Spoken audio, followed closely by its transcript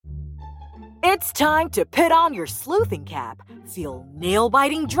It's time to put on your sleuthing cap, feel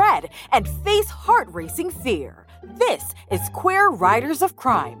nail-biting dread, and face heart-racing fear. This is Queer Writers of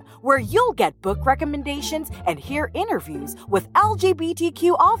Crime, where you'll get book recommendations and hear interviews with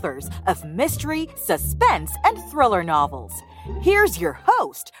LGBTQ authors of mystery, suspense, and thriller novels. Here's your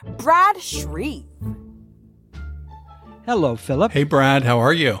host, Brad Shreve. Hello, Philip. Hey, Brad. How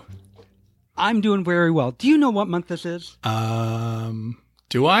are you? I'm doing very well. Do you know what month this is?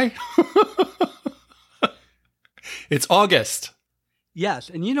 Do I? It's August. Yes,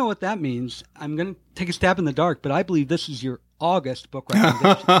 and you know what that means. I'm going to take a stab in the dark, but I believe this is your August book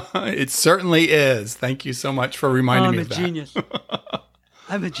recommendation. It certainly is. Thank you so much for reminding me of that. I'm a genius.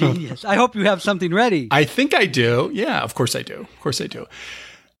 I'm a genius. I hope you have something ready. I think I do. Yeah, of course I do.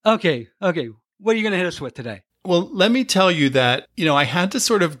 Okay. What are you going to hit us with today? Well, let me tell you that, I had to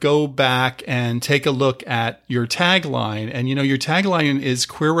sort of go back and take a look at your tagline. And, your tagline is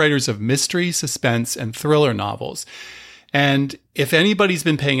Queer Writers of Mystery, Suspense, and Thriller Novels. And if anybody's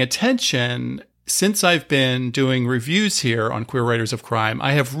been paying attention, since I've been doing reviews here on Queer Writers of Crime,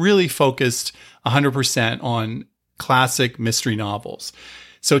 I have really focused 100% on classic mystery novels.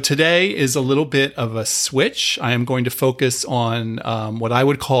 So today is a little bit of a switch. I am going to focus on what I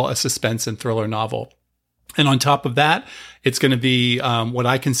would call a suspense and thriller novel. And on top of that, it's going to be what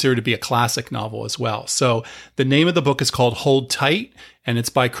I consider to be a classic novel as well. So the name of the book is called Hold Tight, and it's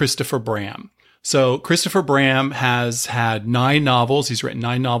by Christopher Bram. So Christopher Bram has had 9 novels. He's written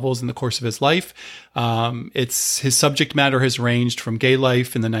 9 novels in the course of his life. His subject matter has ranged from gay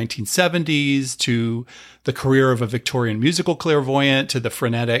life in the 1970s to the career of a Victorian musical clairvoyant to the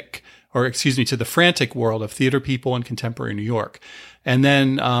frantic world of theater people in contemporary New York. And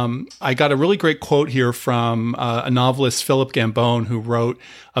then I got a really great quote here from a novelist, Philip Gambone, who wrote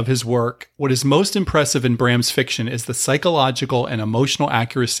of his work, "What is most impressive in Bram's fiction is the psychological and emotional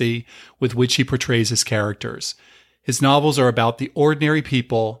accuracy with which he portrays his characters. His novels are about the ordinary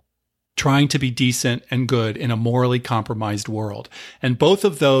people trying to be decent and good in a morally compromised world." And both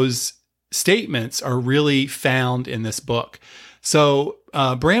of those statements are really found in this book. So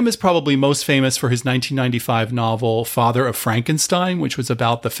Bram is probably most famous for his 1995 novel, Father of Frankenstein, which was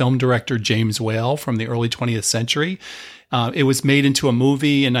about the film director James Whale from the early 20th century. It was made into a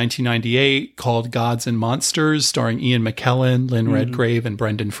movie in 1998 called Gods and Monsters, starring Ian McKellen, Lynn Redgrave, and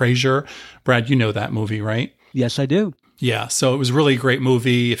Brendan Fraser. Brad, you know that movie, right? Yes, I do. Yeah, so it was really a great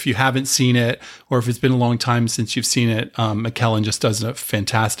movie. If you haven't seen it, or if it's been a long time since you've seen it, McKellen just does a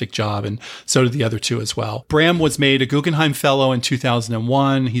fantastic job, and so do the other two as well. Bram was made a Guggenheim Fellow in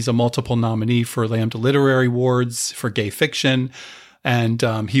 2001. He's a multiple nominee for Lambda Literary Awards for gay fiction, and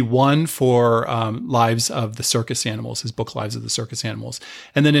he won for Lives of the Circus Animals, his book Lives of the Circus Animals.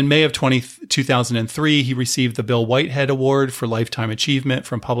 And then in May of 2003, he received the Bill Whitehead Award for Lifetime Achievement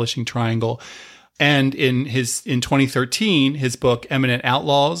from Publishing Triangle. And in 2013, his book, Eminent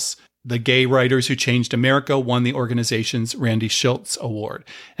Outlaws, The Gay Writers Who Changed America, won the organization's Randy Shilts Award.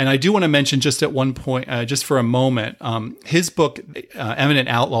 And I do want to mention just at one point, just for a moment, his book, Eminent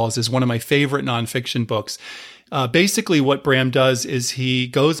Outlaws, is one of my favorite nonfiction books. Basically, what Bram does is he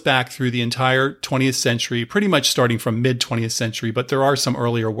goes back through the entire 20th century, pretty much starting from mid-20th century, but there are some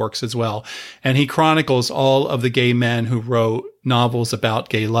earlier works as well. And he chronicles all of the gay men who wrote novels about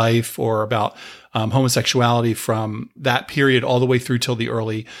gay life or about homosexuality from that period all the way through till the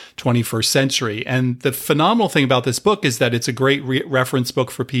early 21st century. And the phenomenal thing about this book is that it's a great reference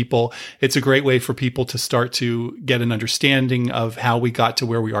book for people. It's a great way for people to start to get an understanding of how we got to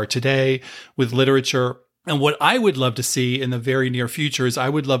where we are today with literature. And what I would love to see in the very near future is I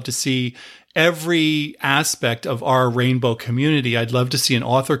would love to see every aspect of our rainbow community. I'd love to see an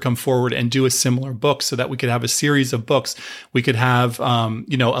author come forward and do a similar book so that we could have a series of books. We could have,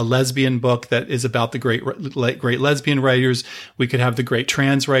 a lesbian book that is about the great lesbian writers. We could have the great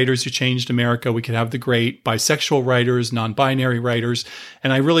trans writers who changed America. We could have the great bisexual writers, non-binary writers.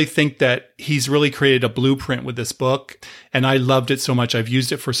 And I really think that he's really created a blueprint with this book. And I loved it so much. I've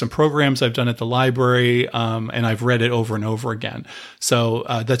used it for some programs I've done at the library, and I've read it over and over again. So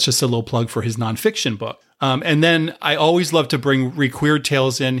that's just a little plug for his nonfiction book. And then I always love to bring Requeered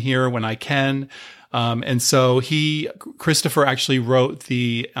Tales in here when I can. And so Christopher actually wrote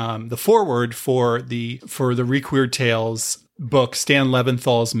the foreword for the Requeered Tales book, Stan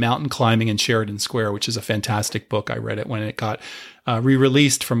Leventhal's Mountain Climbing in Sheridan Square, which is a fantastic book. I read it when it got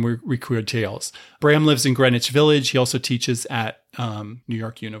re-released from Requeered Tales. Bram lives in Greenwich Village. He also teaches at New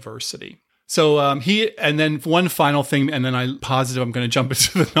York University. So and then one final thing, and then I'm positive I'm going to jump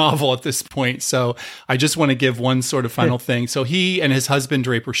into the novel at this point. So I just want to give one sort of final thing. So he and his husband,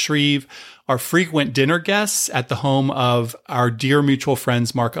 Draper Shreve, are frequent dinner guests at the home of our dear mutual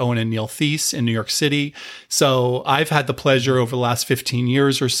friends, Mark Owen and Neil Thies in New York City. So I've had the pleasure over the last 15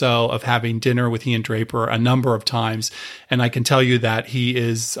 years or so of having dinner with he and Draper a number of times. And I can tell you that he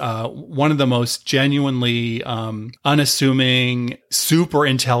is one of the most genuinely unassuming, super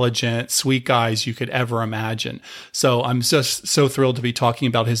intelligent, sweet guys you could ever imagine. So I'm just so thrilled to be talking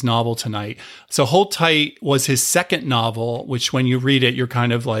about his novel tonight. So Hold Tight was his second novel, which when you read it, you're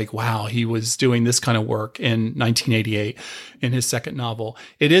kind of like, wow, he was doing this kind of work in 1988 in his second novel.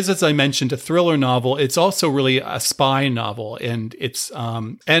 It is, as I mentioned, a thriller novel. It's also really a spy novel, and it's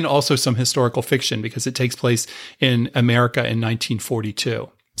and also some historical fiction because it takes place in America in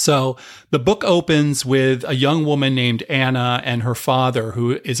 1942. So the book opens with a young woman named Anna and her father,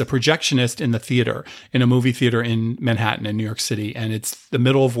 who is a projectionist in the theater, in a movie theater in Manhattan in New York City. And it's the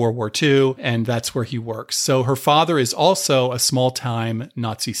middle of World War II, and that's where he works. So her father is also a small-time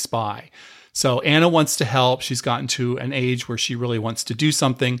Nazi spy. So Anna wants to help. She's gotten to an age where she really wants to do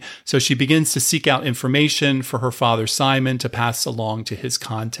something. So she begins to seek out information for her father, Simon, to pass along to his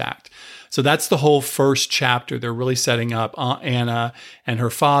contact. So that's the whole first chapter. They're really setting up Anna and her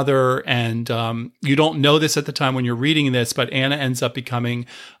father. And you don't know this at the time when you're reading this, but Anna ends up becoming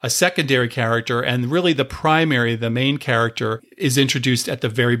a secondary character. And really the main character, is introduced at the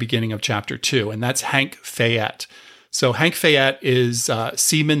very beginning of chapter 2. And that's Hank Fayette. So Hank Fayette is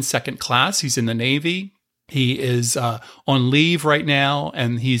seaman second class. He's in the Navy. He is on leave right now,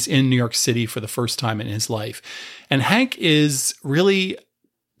 and he's in New York City for the first time in his life. And Hank is really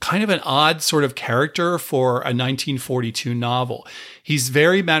kind of an odd sort of character for a 1942 novel. He's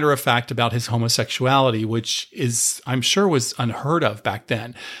very matter of fact about his homosexuality, which is, I'm sure, was unheard of back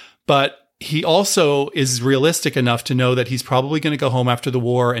then. But he also is realistic enough to know that he's probably going to go home after the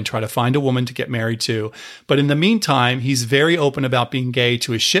war and try to find a woman to get married to. But in the meantime, he's very open about being gay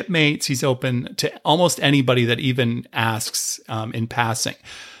to his shipmates. He's open to almost anybody that even asks in passing.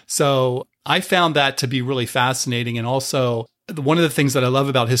 So I found that to be really fascinating. And also, one of the things that I love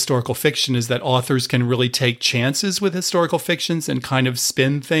about historical fiction is that authors can really take chances with historical fictions and kind of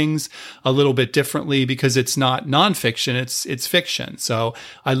spin things a little bit differently because it's not nonfiction, it's fiction. So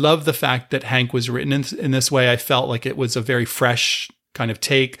I love the fact that Hank was written in this way. I felt like it was a very fresh kind of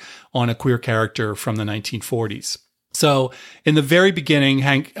take on a queer character from the 1940s. So in the very beginning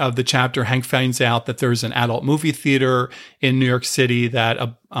Hank finds out that there's an adult movie theater in New York City that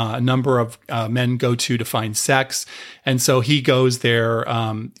a number of men go to find sex. And so he goes there.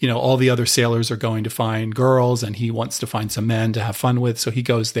 All the other sailors are going to find girls, and he wants to find some men to have fun with. So he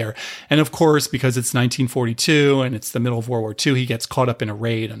goes there. And of course, because it's 1942 and it's the middle of World War II, he gets caught up in a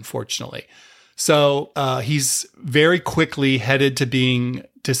raid, unfortunately. So he's very quickly headed to being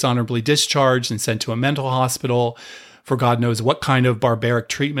dishonorably discharged and sent to a mental hospital for God knows what kind of barbaric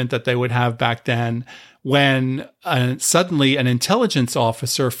treatment that they would have back then, when suddenly an intelligence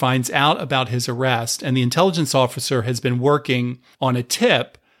officer finds out about his arrest. And the intelligence officer has been working on a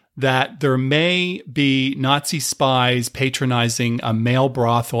tip that there may be Nazi spies patronizing a male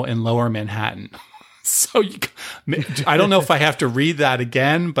brothel in Lower Manhattan. So I don't know if I have to read that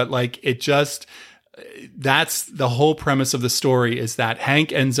again, but that's the whole premise of the story, is that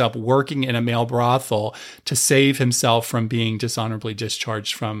Hank ends up working in a male brothel to save himself from being dishonorably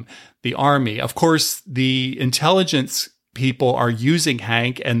discharged from the army. Of course, the intelligence people are using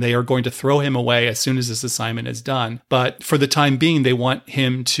Hank, and they are going to throw him away as soon as this assignment is done. But for the time being, they want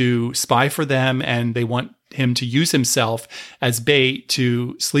him to spy for them, and they want him to use himself as bait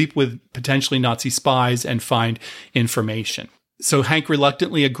to sleep with potentially Nazi spies and find information. So Hank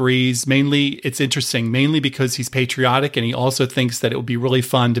reluctantly agrees. It's interesting, mainly because he's patriotic, and he also thinks that it would be really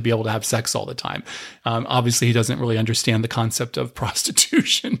fun to be able to have sex all the time. Obviously, he doesn't really understand the concept of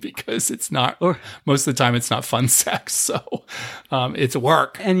prostitution because most of the time it's not fun sex. So it's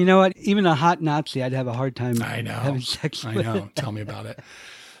work. And you know what? Even a hot Nazi, I'd have a hard time having sex with. I know. Tell me about it.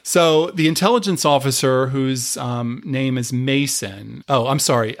 So the intelligence officer, whose name is Mason. Oh, I'm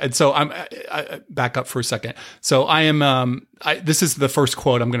sorry. So I back up for a second. So this is the first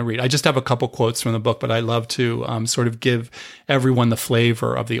quote I'm going to read. I just have a couple quotes from the book, but I love to sort of give everyone the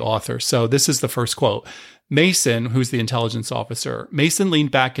flavor of the author. So this is the first quote. Mason, who's the intelligence officer, Mason leaned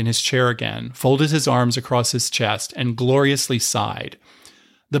back in his chair again, folded his arms across his chest, and gloriously sighed.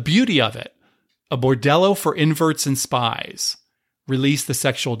 The beauty of it, a bordello for inverts and spies. Release the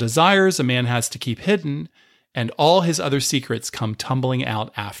sexual desires a man has to keep hidden, and all his other secrets come tumbling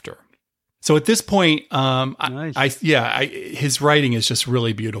out after. So at this point, Nice. his writing is just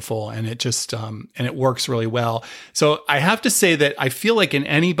really beautiful, and it just and it works really well. So I have to say that I feel like in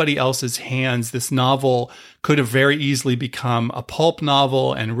anybody else's hands, this novel could have very easily become a pulp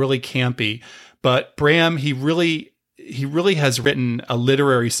novel and really campy. But Bram, he really has written a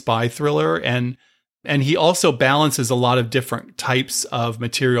literary spy thriller, and he also balances a lot of different types of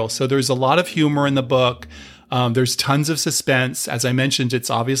material. So there's a lot of humor in the book. There's tons of suspense. As I mentioned, it's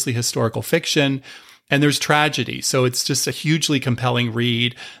obviously historical fiction, and there's tragedy. So it's just a hugely compelling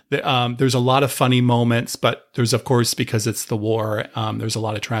read. There's a lot of funny moments, but there's, of course, because it's the war, there's a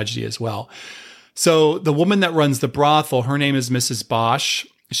lot of tragedy as well. So the woman that runs the brothel, her name is Mrs. Bosch.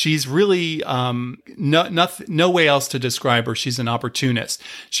 She's really no way else to describe her. She's an opportunist.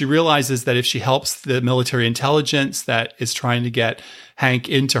 She realizes that if she helps the military intelligence that is trying to get Hank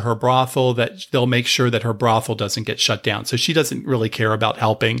into her brothel, that they'll make sure that her brothel doesn't get shut down. So she doesn't really care about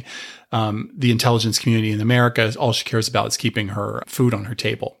helping the intelligence community in America. All she cares about is keeping her food on her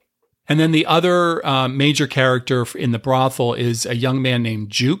table. And then the other major character in the brothel is a young man named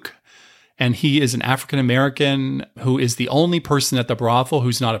Juke. And he is an African-American who is the only person at the brothel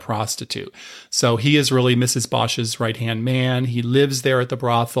who's not a prostitute. So he is really Mrs. Bosch's right-hand man. He lives there at the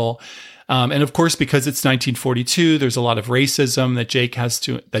brothel. And of course, because it's 1942, there's a lot of racism that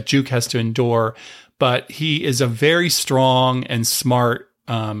Juke has to endure. But he is a very strong and smart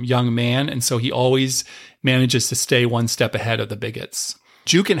young man. And so he always manages to stay one step ahead of the bigots.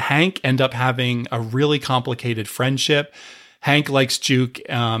 Juke and Hank end up having a really complicated friendship. Hank likes Juke,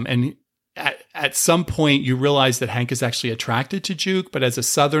 and at some point, you realize that Hank is actually attracted to Juke, but as a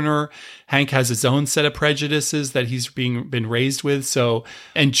Southerner, Hank has his own set of prejudices that he's been raised with. So,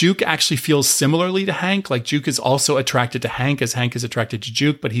 and Juke actually feels similarly to Hank. Like Juke is also attracted to Hank as Hank is attracted to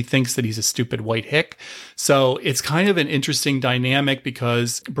Juke, but he thinks that he's a stupid white hick. So it's kind of an interesting dynamic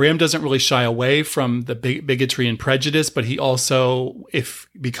because Bram doesn't really shy away from the bigotry and prejudice, but he also,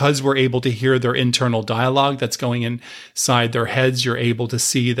 because we're able to hear their internal dialogue that's going inside their heads, you're able to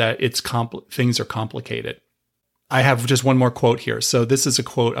see that things are complicated. I have just one more quote here. So this is a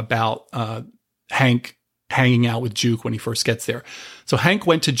quote about Hank hanging out with Juke when he first gets there. So Hank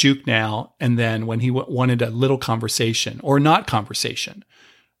went to Juke now and then when he wanted a little conversation, or not conversation,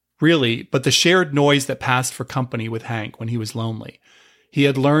 really, but the shared noise that passed for company with Hank when he was lonely. He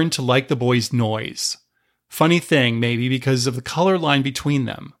had learned to like the boy's noise. Funny thing, maybe because of the color line between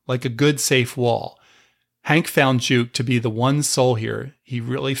them, like a good, safe wall. Hank found Juke to be the one soul here he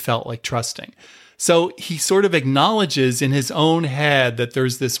really felt like trusting. So he sort of acknowledges in his own head that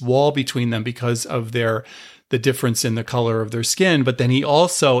there's this wall between them because of the difference in the color of their skin. But then he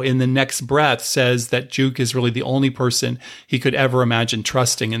also, in the next breath, says that Juke is really the only person he could ever imagine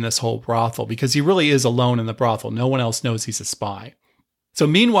trusting in this whole brothel, because he really is alone in the brothel. No one else knows he's a spy. So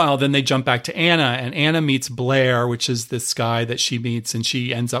meanwhile, then they jump back to Anna, and Anna meets Blair, which is this guy that she meets, and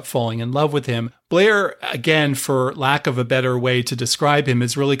she ends up falling in love with him. Blair, again, for lack of a better way to describe him,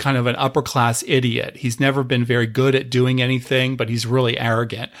 is really kind of an upper-class idiot. He's never been very good at doing anything, but he's really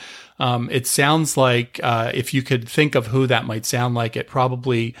arrogant. It sounds like, if you could think of who that might sound like,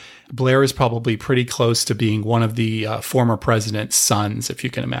 Blair is probably pretty close to being one of the former president's sons, if you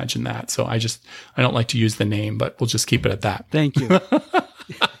can imagine that. So I don't like to use the name, but we'll just keep it at that. Thank you.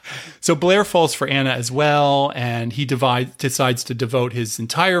 So Blair falls for Anna as well, and he decides to devote his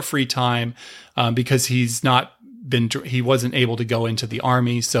entire free time because he wasn't able to go into the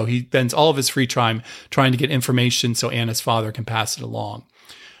army. So he spends all of his free time trying to get information so Anna's father can pass it along.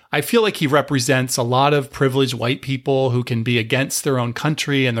 I feel like he represents a lot of privileged white people who can be against their own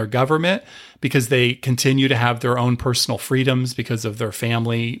country and their government because they continue to have their own personal freedoms because of their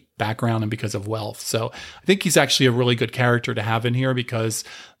family background and because of wealth. So I think he's actually a really good character to have in here because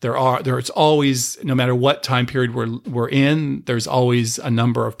there's always, no matter what time period we're in, there's always a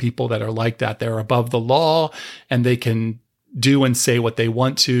number of people that are like that. They're above the law and they can do and say what they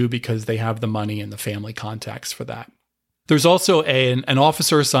want to because they have the money and the family contacts for that. There's also an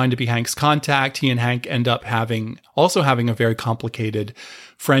officer assigned to be Hank's contact. He and Hank end up having a very complicated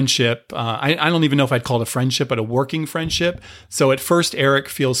friendship. I don't even know if I'd call it a friendship, but a working friendship. So at first, Eric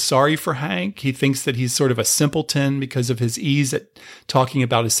feels sorry for Hank. He thinks that he's sort of a simpleton because of his ease at talking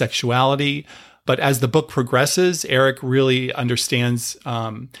about his sexuality. But as the book progresses, Eric really understands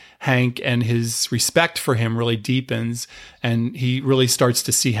Hank, and his respect for him really deepens, and he really starts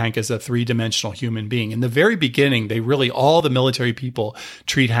to see Hank as a three-dimensional human being. In the very beginning, all the military people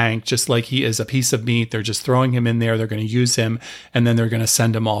treat Hank just like he is a piece of meat. They're just throwing him in there. They're going to use him, and then they're going to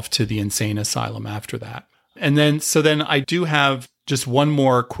send him off to the insane asylum after that. And then I do have Just one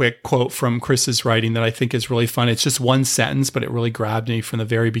more quick quote from Chris's writing that I think is really fun. It's just one sentence, but it really grabbed me from the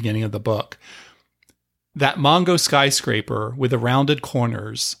very beginning of the book. That Mongo skyscraper with the rounded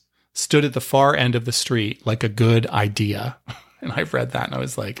corners stood at the far end of the street like a good idea. And I read that and I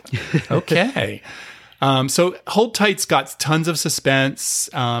was like, okay. So Hold Tight's got tons of suspense.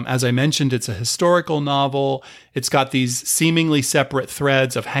 As I mentioned, it's a historical novel. It's got these seemingly separate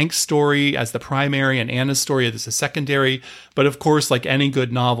threads of Hank's story as the primary and Anna's story as the secondary. But of course, like any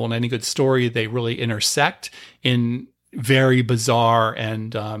good novel and any good story, they really intersect in very bizarre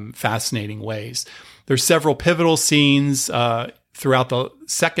and fascinating ways. There's several pivotal scenes throughout the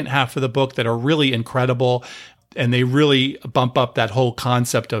second half of the book that are really incredible. And they really bump up that whole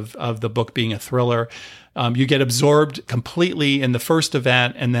concept of the book being a thriller. You get absorbed completely in the first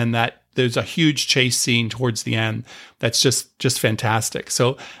event, and then there's a huge chase scene towards the end that's just fantastic.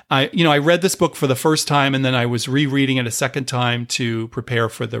 So I read this book for the first time, and then I was rereading it a second time to prepare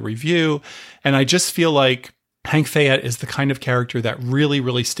for the review, and I just feel like Hank Fayette is the kind of character that really,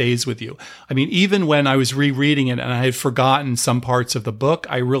 really stays with you. I mean, even when I was rereading it and I had forgotten some parts of the book,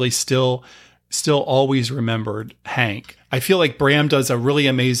 I really still always remembered Hank. I feel like Bram does a really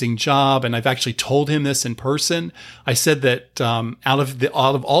amazing job, and I've actually told him this in person. I said that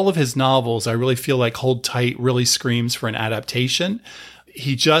out of all of his novels, I really feel like Hold Tight really screams for an adaptation.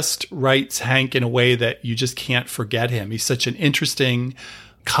 He just writes Hank in a way that you just can't forget him. He's such an interesting,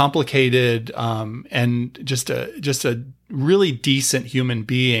 complicated, and just a really decent human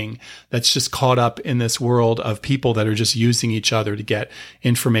being that's just caught up in this world of people that are just using each other to get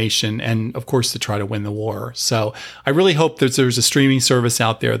information and, of course, to try to win the war. So I really hope that there's a streaming service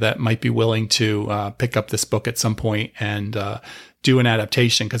out there that might be willing to pick up this book at some point and do an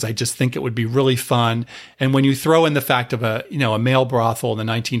adaptation, because I just think it would be really fun. And when you throw in the fact of a male brothel in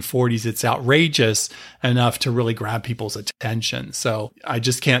the 1940s, it's outrageous enough to really grab people's attention. So I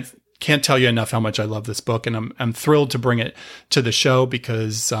just can't tell you enough how much I love this book, and I'm thrilled to bring it to the show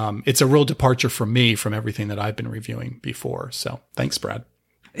because it's a real departure for me from everything that I've been reviewing before. So thanks, Brad.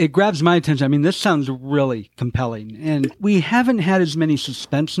 It grabs my attention. I mean, this sounds really compelling, and we haven't had as many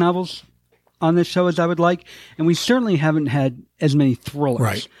suspense novels on this show as I would like, and we certainly haven't had as many thrillers.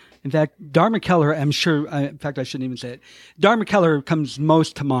 Right. In fact, Dara McKellar, I'm sure, in fact, I shouldn't even say it. Dara McKellar comes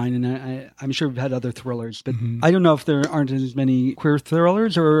most to mind, and I'm sure we've had other thrillers, but I don't know if there aren't as many queer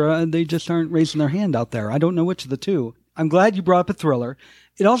thrillers or they just aren't raising their hand out there. I don't know which of the two. I'm glad you brought up a thriller.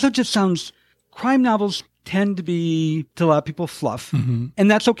 It also just sounds, crime novels tend to be, to a lot of people, fluff, and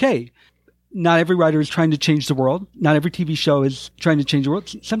that's okay. Not every writer is trying to change the world. Not every TV show is trying to change the world.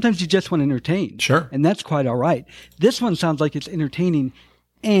 Sometimes you just want to entertain. Sure. And that's quite all right. This one sounds like it's entertaining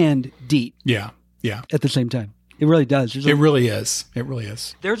and deep. Yeah. At the same time. It really does. It really is. It really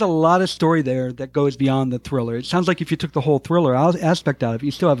is. There's a lot of story there that goes beyond the thriller. It sounds like if you took the whole thriller aspect out of it,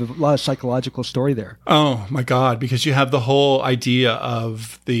 you still have a lot of psychological story there. Oh, my God. Because you have the whole idea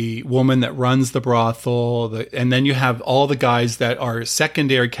of the woman that runs the brothel, and then you have all the guys that are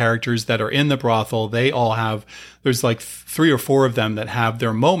secondary characters that are in the brothel. They all have, there's like 3 or 4 of them that have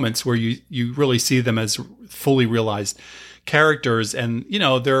their moments where you really see them as fully realized characters. And,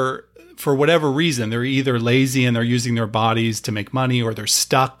 they're, for whatever reason, they're either lazy and they're using their bodies to make money, or they're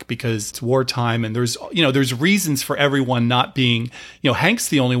stuck because it's wartime. And there's reasons for everyone not being, Hank's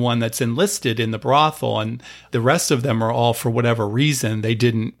the only one that's enlisted in the brothel, and the rest of them are all, for whatever reason,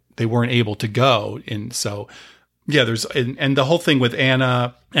 they weren't able to go. And so, yeah, and the whole thing with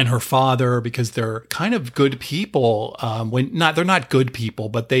Anna and her father, because they're kind of good people, they're not good people,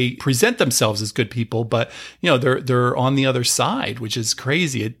 but they present themselves as good people, but they're on the other side, which is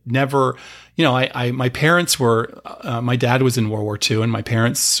crazy. It never, my parents were, my dad was in World War II, and my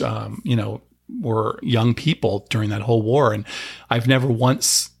parents, were young people during that whole war, and I've never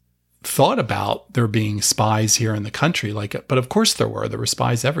once thought about there being spies here in the country, but of course there were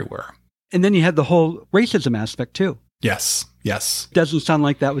spies everywhere. And then you had the whole racism aspect too. Yes. Doesn't sound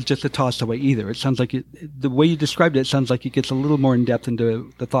like that was just a toss away either. It sounds like the way you described it sounds like it gets a little more in depth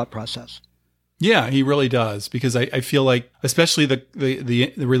into the thought process. Yeah, he really does, because I feel like, especially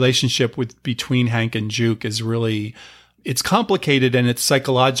the relationship between Hank and Juke is really, it's complicated and it's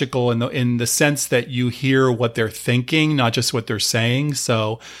psychological in the sense that you hear what they're thinking, not just what they're saying.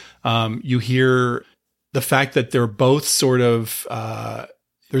 So you hear the fact that they're both sort of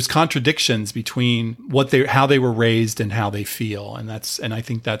there's contradictions between how they were raised and how they feel, and I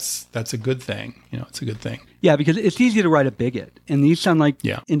think that's a good thing. It's a good thing. Yeah, because it's easy to write a bigot, and these sound like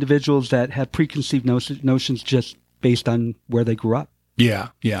individuals that have preconceived notions just based on where they grew up.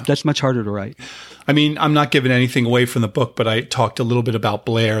 Yeah. That's much harder to write. I mean, I'm not giving anything away from the book, but I talked a little bit about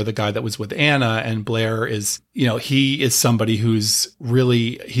Blair, the guy that was with Anna. And Blair is, he is somebody who's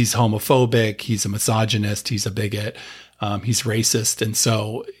really, he's homophobic. He's a misogynist. He's a bigot. He's racist. And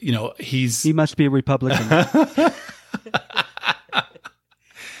so, he must be a Republican.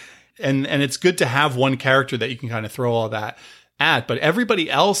 And it's good to have one character that you can kind of throw all that at, but everybody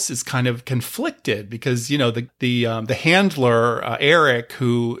else is kind of conflicted because, the handler, Eric,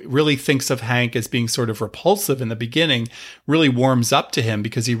 who really thinks of Hank as being sort of repulsive in the beginning, really warms up to him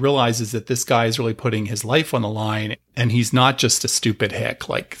because he realizes that this guy is really putting his life on the line and he's not just a stupid hick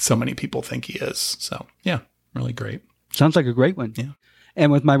like so many people think he is. So yeah, really great. Sounds like a great one. Yeah. And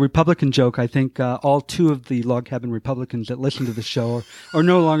with my Republican joke, I think all two of the Log Cabin Republicans that listen to the show are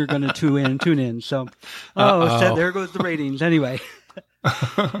no longer going to tune in. So, there goes the ratings. Anyway.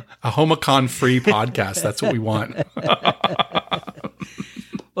 A Homicon-free podcast. That's what we want.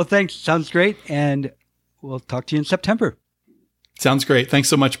 Well, thanks. Sounds great. And we'll talk to you in September. Sounds great. Thanks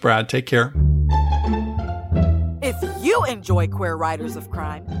so much, Brad. Take care. If you enjoy Queer Writers of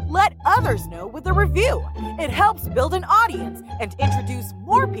Crime, let others know with a review. It helps build an audience and introduce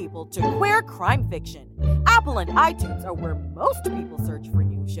more people to queer crime fiction. Apple and iTunes are where most people search for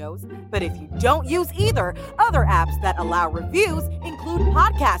new shows, but if you don't use either, other apps that allow reviews include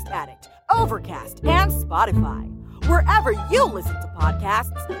Podcast Addict, Overcast, and Spotify. Wherever you listen to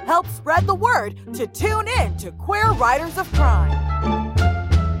podcasts, help spread the word to tune in to Queer Writers of Crime.